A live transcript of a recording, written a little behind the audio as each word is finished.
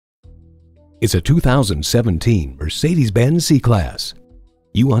is a 2017 Mercedes-Benz C-Class.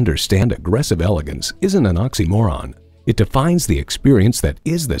 You understand aggressive elegance isn't an oxymoron. It defines the experience that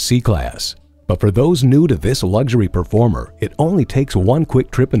is the C-Class. But for those new to this luxury performer, it only takes one quick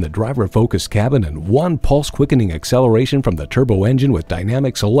trip in the driver-focused cabin and one pulse-quickening acceleration from the turbo engine with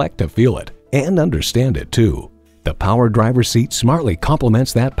Dynamic Select to feel it and understand it too. The power driver's seat smartly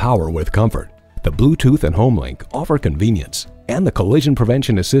complements that power with comfort. The Bluetooth and HomeLink offer convenience, and the Collision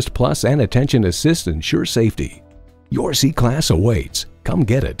Prevention Assist Plus and Attention Assist ensure safety. Your C-Class awaits. Come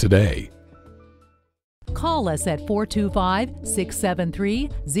get it today. Call us at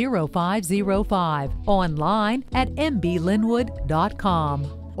 425-673-0505, online at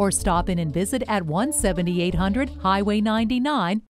mblynwood.com, or stop in and visit at 17800 Highway 99,